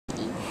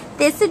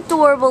This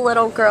adorable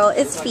little girl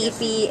is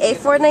Fifi,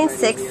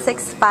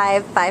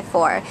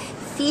 A4966554.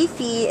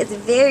 Fifi is a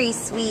very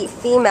sweet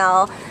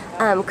female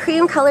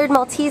cream-colored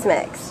Maltese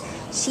mix.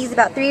 She's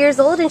about 3 years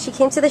old and she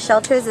came to the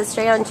shelter as a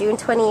stray on June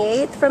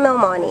 28th from El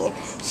Monte.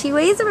 She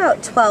weighs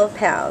about 12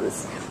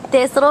 pounds.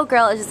 This little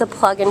girl is just a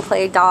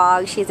plug-and-play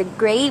dog. She has a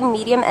great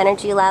medium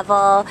energy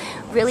level,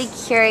 really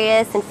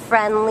curious and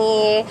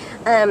friendly.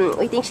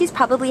 We think she's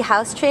probably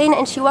house-trained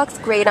and she walks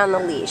great on the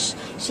leash.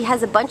 She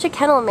has a bunch of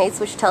kennel mates,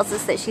 which tells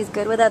us that she's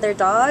good with other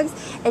dogs.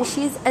 And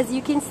she's, as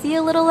you can see,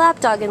 a little lap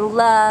dog and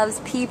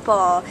loves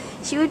people.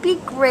 She would be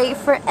great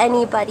for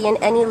anybody in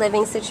any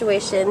living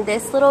situation.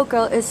 This little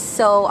girl is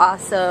so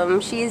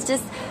awesome. She's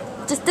just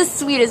the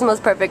sweetest,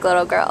 most perfect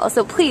little girl.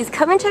 So please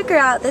come and check her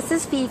out. This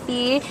is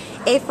Fifi,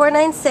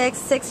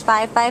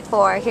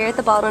 A4966554, here at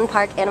the Baldwin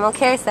Park Animal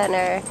Care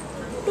Center.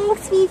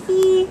 Thanks,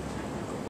 Fifi.